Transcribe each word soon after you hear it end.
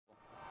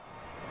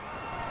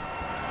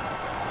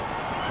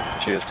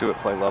Cheers to it,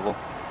 play level.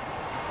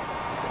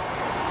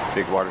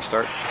 Big water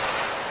start.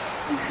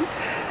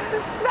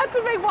 That's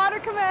a big water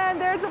command.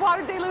 There's a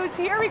water deluge.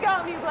 Here we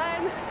go, New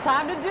Glenn. It's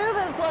time to do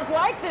this. Let's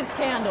light this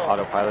candle.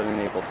 Autopilot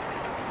enabled.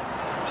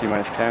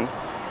 T-minus 10,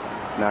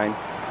 9,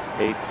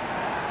 8,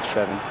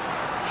 7,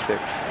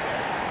 6,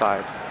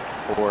 5,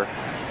 4, 1.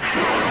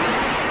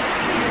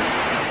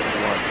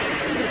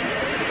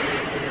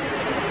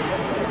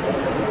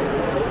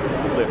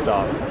 Lift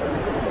off.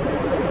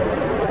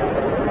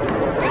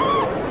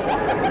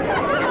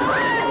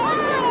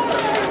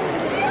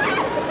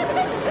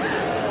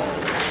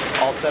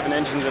 All 7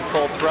 engines at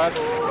full thrust.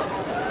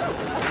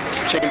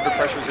 Chamber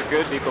pressures are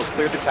good. Vehicles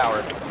cleared the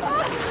tower.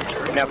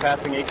 Now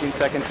passing 18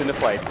 seconds into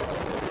flight.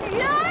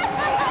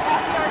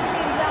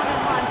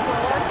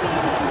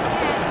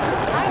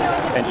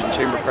 Engine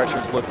chamber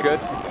pressures look good.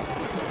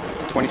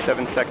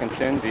 27 seconds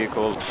in.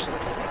 Vehicles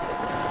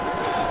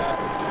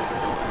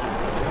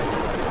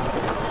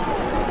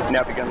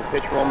now begun the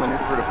pitch roll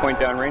maneuver to point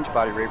downrange.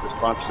 Body rate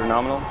responses are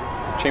nominal.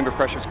 Chamber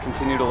pressures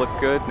continue to look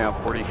good. Now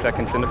 40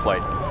 seconds into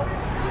flight.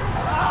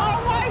 Oh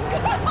my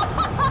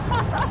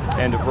God!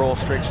 End of roll,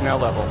 strakes are now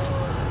level.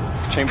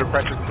 Chamber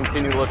pressures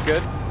continue to look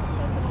good.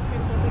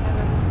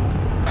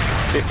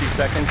 50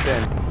 seconds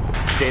in.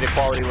 Data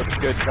quality looks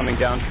good coming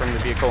down from the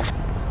vehicle.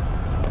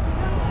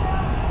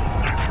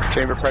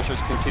 Chamber pressures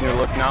continue to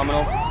look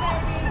nominal.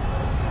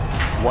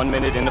 1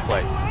 minute into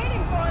flight.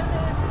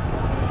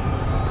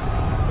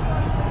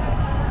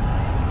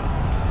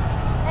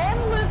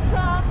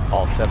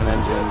 All 7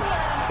 engines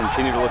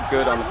continue to look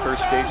good on the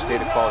first stage.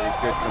 Data quality is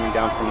good coming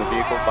down from the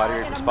vehicle. Body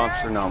rate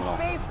responses are nominal.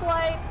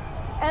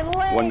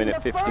 1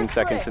 minute, 15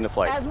 seconds into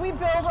flight. As we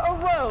build a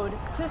road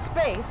to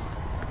space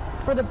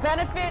for the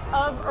benefit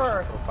of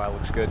Earth. Profile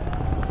looks good.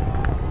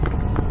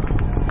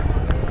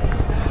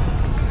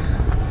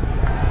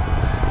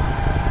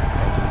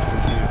 Engines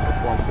continue to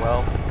perform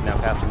well. Now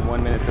passing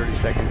 1 minute,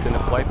 30 seconds into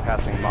flight.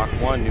 Passing Mach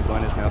 1. New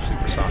Glenn is now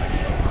supersonic.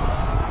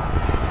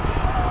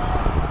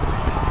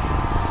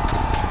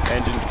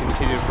 Engines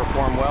continue to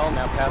perform well,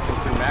 now passing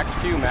through max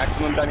Q,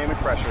 maximum dynamic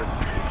pressure.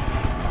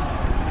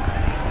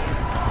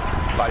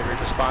 Body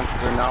rate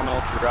responses are nominal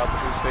throughout the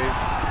cruise phase.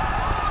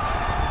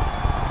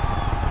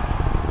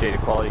 Data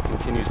quality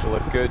continues to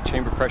look good.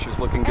 Chamber pressure is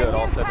looking good.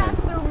 All 7 pass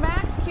through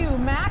max Q,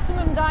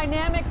 maximum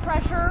dynamic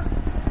pressure.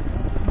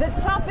 The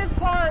toughest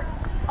part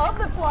of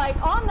the flight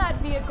on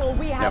that vehicle,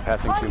 we have now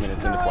passing 2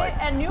 minutes into flight.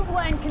 And New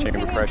Glenn continues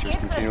Chamber pressures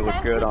its continue to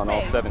look good on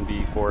all 7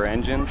 B4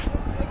 engines.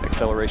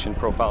 Acceleration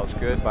profile is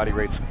good. Body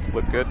rates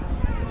look good.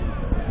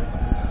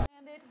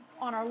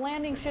 On our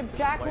landing ship,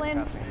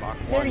 Jacqueline.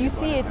 There you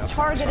see its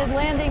targeted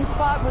landing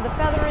spot where the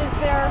feather is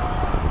there.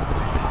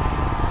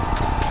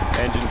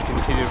 Engines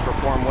continue to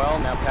perform well.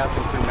 Now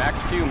passing through max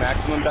Q,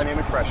 maximum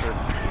dynamic pressure.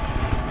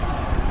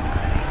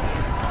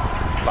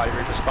 Body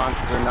rate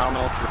responses are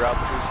nominal throughout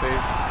the cruise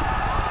phase.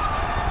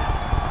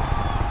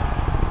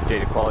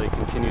 Data quality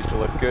continues to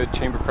look good.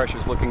 Chamber pressure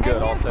is looking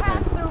good. All 7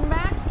 pass through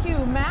max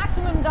Q,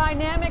 maximum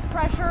dynamic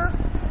pressure.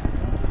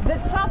 The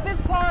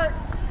toughest part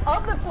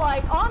of the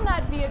flight on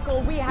that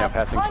vehicle, we have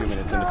now passing 2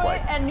 minutes into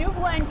flight. And New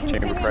Glenn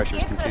continues Chamber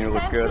pressures its continue to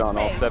look good on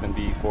all 7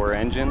 B4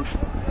 engines.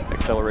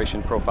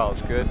 Acceleration profile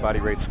is good. Body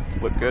rates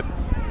look good.